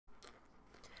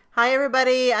Hi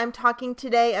everybody, I'm talking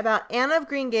today about Anne of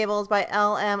Green Gables by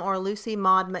L.M. or Lucy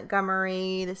Maud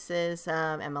Montgomery. This is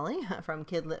Emily from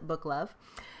Kid Lit Book Love.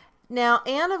 Now,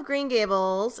 Anne of Green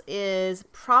Gables is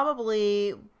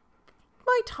probably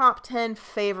my top 10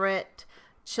 favorite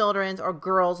children's or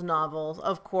girls novels.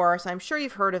 Of course, I'm sure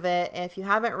you've heard of it. If you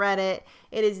haven't read it,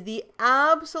 it is the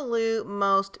absolute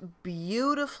most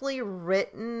beautifully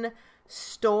written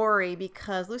story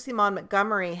because Lucy Maud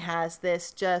Montgomery has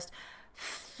this just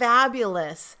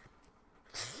fabulous,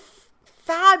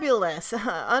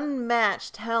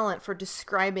 unmatched talent for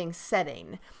describing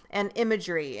setting and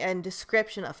imagery and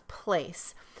description of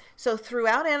place. So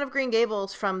throughout Anne of Green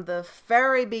Gables, from the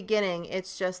very beginning,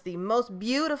 it's just the most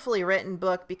beautifully written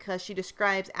book because she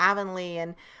describes Avonlea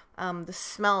and the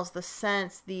smells, the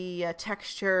scents, the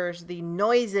textures, the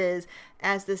noises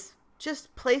as this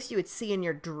just place you would see in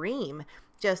your dream.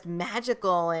 Just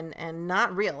magical and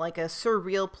not real, like a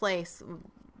surreal place.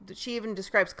 She even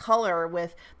describes color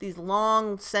with these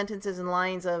long sentences and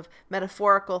lines of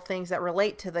metaphorical things that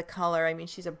relate to the color. I mean,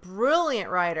 she's a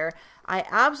brilliant writer. I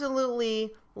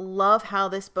absolutely love how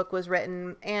this book was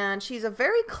written, and she's a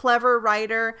very clever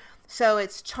writer, so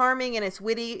it's charming and it's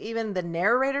witty, even the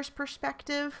narrator's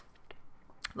perspective.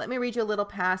 Let me read you a little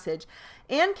passage.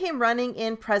 Anne came running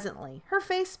in presently, her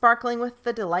face sparkling with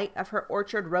the delight of her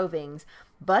orchard rovings.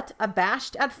 But,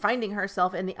 abashed at finding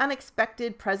herself in the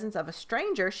unexpected presence of a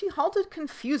stranger, she halted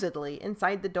confusedly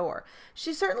inside the door.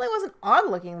 She certainly was an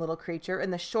odd-looking little creature in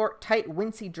the short, tight,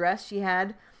 wincey dress she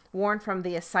had worn from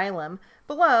the asylum.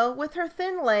 Below, with her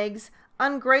thin legs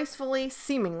ungracefully,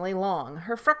 seemingly long,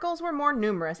 her freckles were more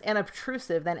numerous and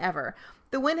obtrusive than ever.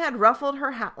 The wind had ruffled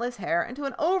her hatless hair into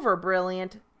an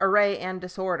over-brilliant array and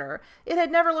disorder. It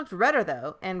had never looked redder,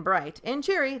 though, and bright and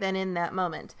cheery than in that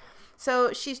moment.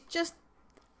 So she's just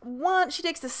she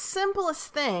takes the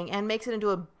simplest thing and makes it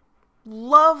into a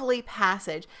lovely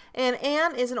passage. And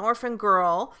Anne is an orphan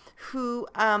girl who,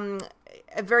 at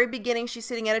the very beginning, she's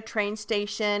sitting at a train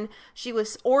station. She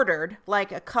was ordered,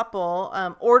 like a couple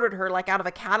ordered her like out of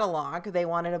a catalog. But they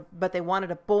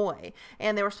wanted a boy,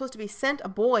 and they were supposed to be sent a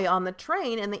boy on the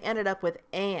train, and they ended up with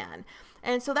Anne.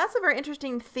 And so that's a very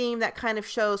interesting theme that kind of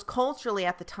shows culturally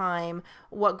at the time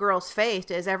what girls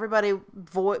faced is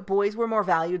boys were more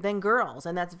valued than girls.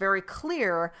 And that's very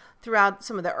clear throughout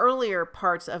some of the earlier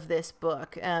parts of this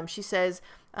book. She says,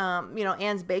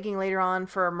 Anne's begging later on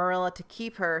for Marilla to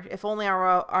keep her. If only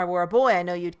I were a boy, I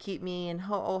know you'd keep me. And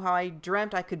oh, how I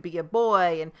dreamt I could be a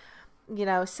boy. And,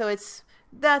 so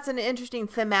that's an interesting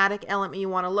thematic element you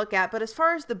want to look at. But as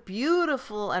far as the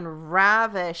beautiful and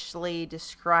ravishly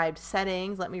described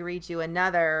settings, let me read you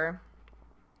another.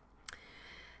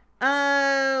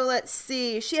 Let's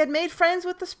see. She had made friends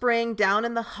with the spring down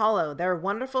in the hollow. There were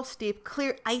wonderful, steep,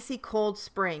 clear, icy cold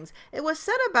springs. It was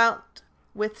set about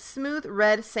with smooth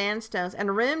red sandstones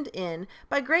and rimmed in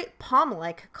by great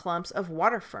palm-like clumps of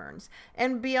water ferns,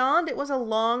 and beyond it was a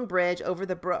long bridge over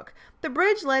the brook. The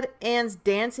bridge led Anne's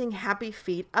dancing, happy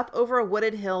feet up over a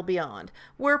wooded hill beyond,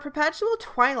 where perpetual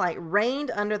twilight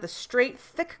reigned under the straight,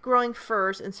 thick-growing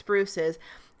firs and spruces,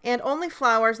 and only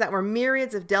flowers that were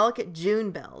myriads of delicate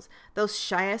June bells, those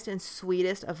shyest and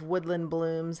sweetest of woodland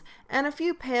blooms, and a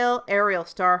few pale aerial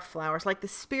starflowers like the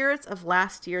spirits of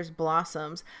last year's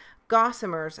blossoms.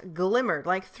 Gossamers glimmered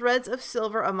like threads of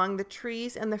silver among the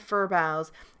trees and the fir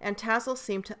boughs, and tassels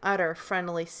seemed to utter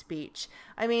friendly speech.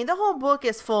 I mean, the whole book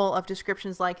is full of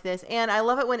descriptions like this, and I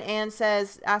love it when Anne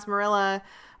asks Marilla,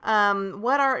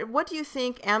 what do you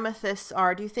think amethysts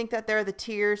are? Do you think that they're the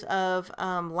tears of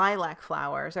lilac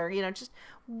flowers? Or, just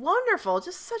wonderful,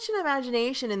 just such an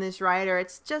imagination in this writer.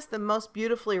 It's just the most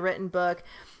beautifully written book,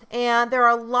 and there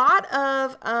are a lot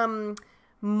of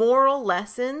moral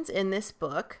lessons in this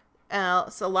book.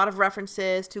 So a lot of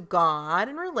references to God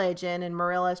and religion, and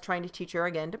Marilla is trying to teach her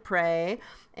again to pray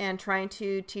and trying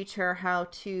to teach her how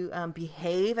to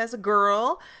behave as a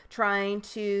girl, trying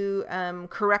to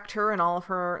correct her in all of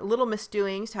her little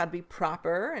misdoings, how to be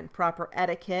proper and proper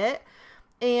etiquette.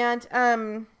 And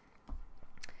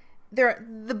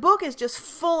the book is just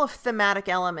full of thematic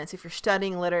elements if you're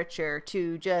studying literature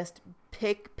to just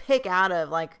pick out of,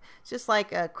 like, it's just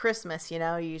like a Christmas, you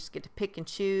just get to pick and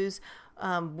choose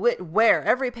where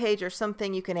every page there's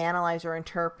something you can analyze or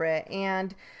interpret.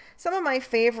 And some of my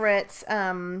favorites,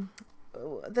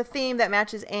 the theme that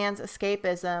matches Anne's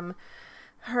escapism,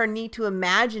 her need to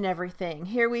imagine everything.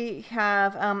 Here we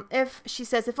have, she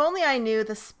says, if only I knew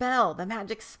the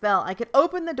magic spell, I could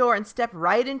open the door and step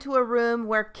right into a room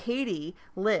where Katie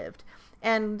lived,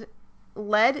 and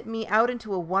led me out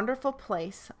into a wonderful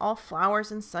place, all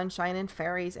flowers and sunshine and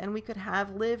fairies, and we could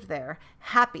have lived there,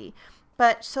 happy.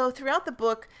 But so throughout the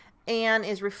book, Anne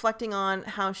is reflecting on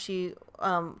how she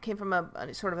came from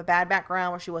a sort of a bad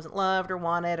background where she wasn't loved or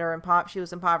wanted, or she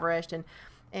was impoverished,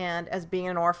 and as being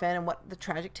an orphan, and what the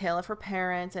tragic tale of her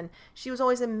parents. And she was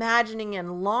always imagining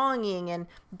and longing and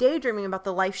daydreaming about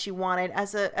the life she wanted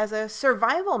as a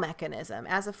survival mechanism,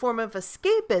 as a form of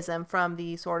escapism from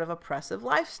the sort of oppressive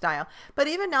lifestyle. But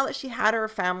even now that she had her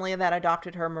family that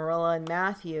adopted her, Marilla and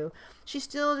Matthew, she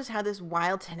still just had this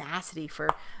wild tenacity for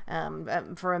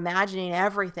imagining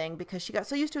everything, because she got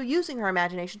so used to using her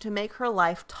imagination to make her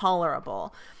life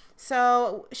tolerable.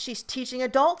 So she's teaching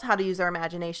adults how to use their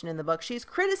imagination in the book. She's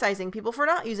criticizing people for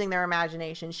not using their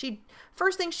imagination.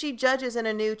 First thing she judges in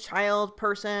a new child,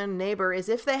 person, neighbor is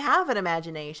if they have an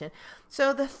imagination.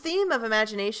 So the theme of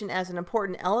imagination as an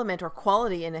important element or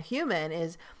quality in a human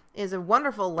is a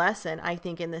wonderful lesson, I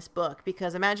think, in this book,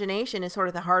 because imagination is sort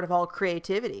of the heart of all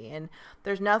creativity, and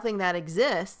there's nothing that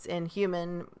exists in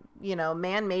human,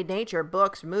 man-made nature,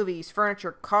 books, movies,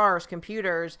 furniture, cars,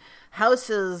 computers,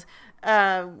 houses,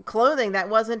 clothing, that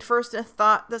wasn't first a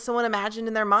thought that someone imagined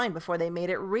in their mind before they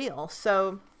made it real.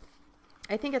 So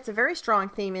I think it's a very strong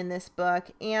theme in this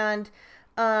book. And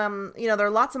there are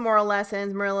lots of moral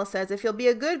lessons. Marilla says, if you'll be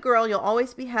a good girl, you'll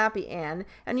always be happy, Anne.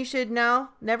 And you should now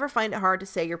never find it hard to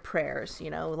say your prayers.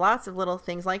 Lots of little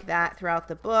things like that throughout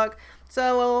the book.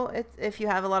 So if you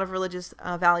have a lot of religious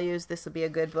values, this will be a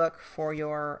good book for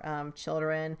your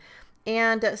children.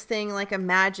 Anne does thing like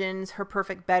imagines her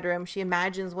perfect bedroom. She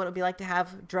imagines what it would be like to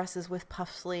have dresses with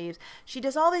puff sleeves. She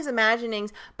does all these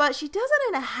imaginings, but she does it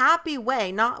in a happy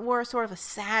way, not where sort of a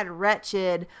sad,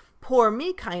 wretched, poor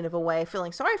me kind of a way,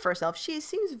 feeling sorry for herself. She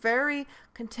seems very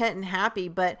content and happy,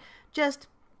 but just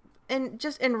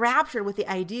enraptured with the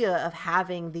idea of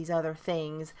having these other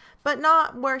things, but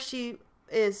not where she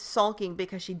is sulking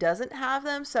because she doesn't have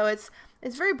them. So it's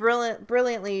very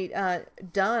brilliantly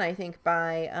done, I think,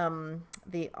 by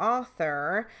the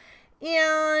author.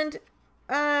 And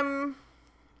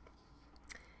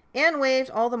Anne waved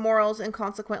all the morals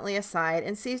inconsequently aside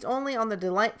and seized only on the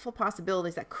delightful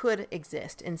possibilities that could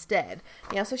exist instead.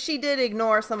 So she did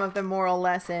ignore some of the moral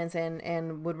lessons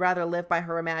and would rather live by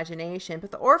her imagination.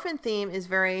 But the orphan theme is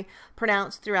very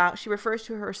pronounced throughout. She refers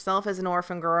to herself as an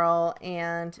orphan girl,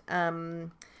 and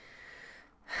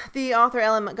the author,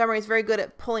 Ellen Montgomery, is very good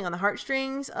at pulling on the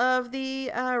heartstrings of the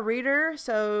reader.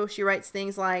 So she writes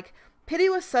things like, pity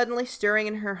was suddenly stirring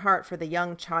in her heart for the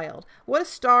young child. What a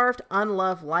starved,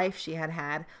 unloved life she had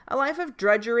had, a life of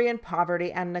drudgery and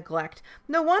poverty and neglect.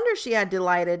 No wonder she had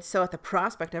delighted so at the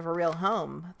prospect of a real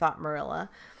home, thought Marilla.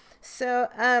 So,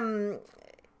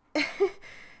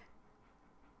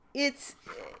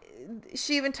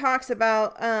 she even talks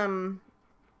about, Anne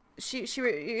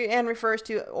refers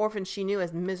to orphans she knew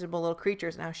as miserable little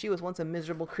creatures, and how she was once a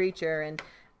miserable creature. And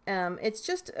it's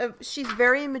just, she's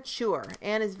very mature.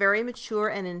 Anne is very mature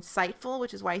and insightful,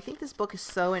 which is why I think this book is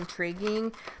so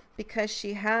intriguing, because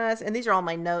she has, and these are all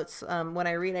my notes. When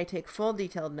I read, I take full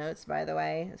detailed notes, by the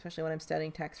way, especially when I'm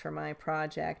studying text for my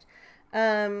project.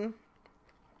 And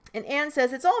Anne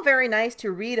says, it's all very nice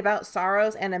to read about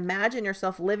sorrows and imagine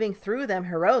yourself living through them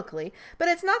heroically, but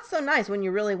it's not so nice when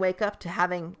you really wake up to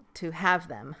having to have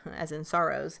them, as in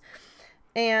sorrows.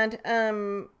 And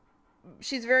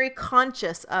she's very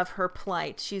conscious of her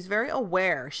plight. She's very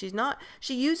aware. She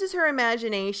uses her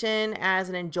imagination as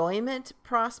an enjoyment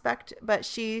prospect, but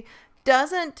she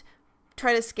doesn't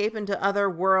try to escape into other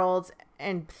worlds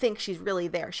and think she's really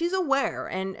there. She's aware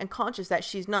and conscious that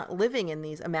she's not living in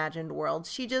these imagined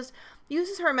worlds. She just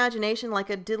uses her imagination like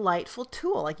a delightful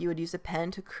tool, like you would use a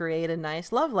pen to create a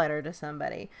nice love letter to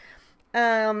somebody.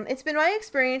 It's been my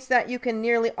experience that you can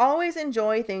nearly always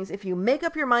enjoy things if you make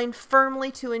up your mind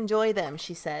firmly to enjoy them,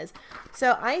 she says.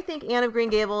 So I think Anne of Green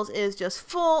Gables is just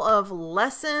full of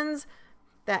lessons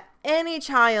that any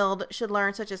child should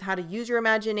learn, such as how to use your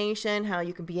imagination, how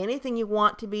you can be anything you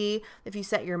want to be if you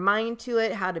set your mind to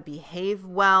it, how to behave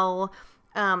well,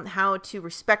 how to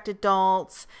respect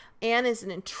adults. Anne is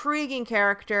an intriguing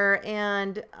character,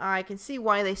 and I can see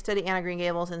why they study Anne of Green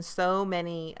Gables in so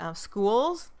many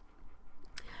schools.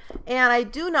 And I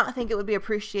do not think it would be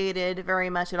appreciated very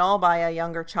much at all by a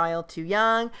younger child, too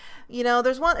young.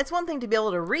 It's one thing to be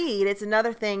able to read. It's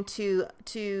another thing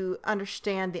to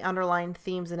understand the underlying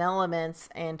themes and elements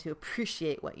and to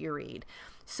appreciate what you read.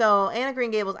 So Anne of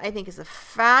Green Gables, I think, is a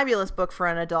fabulous book for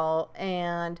an adult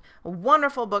and a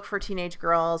wonderful book for teenage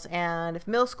girls. And if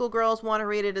middle school girls want to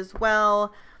read it as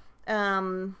well,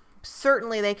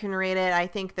 certainly they can read it. I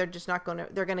think they're going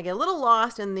to get a little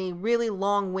lost in the really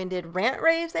long-winded rant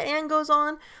raves that Anne goes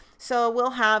on. So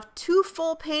we'll have 2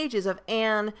 full pages of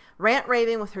Anne rant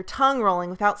raving with her tongue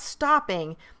rolling without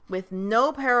stopping, with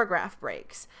no paragraph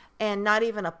breaks. and not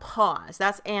even a pause.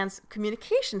 That's Anne's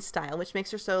communication style, which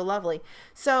makes her so lovely.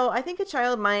 So I think a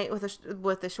child might,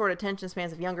 with the short attention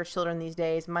spans of younger children these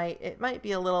days, might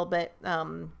be a little bit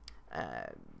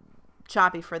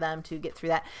choppy for them to get through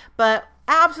that. But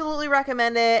absolutely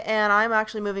recommend it. And I'm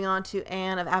actually moving on to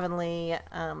Anne of Avonlea,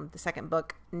 the second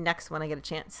book, next when I get a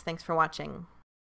chance. Thanks for watching.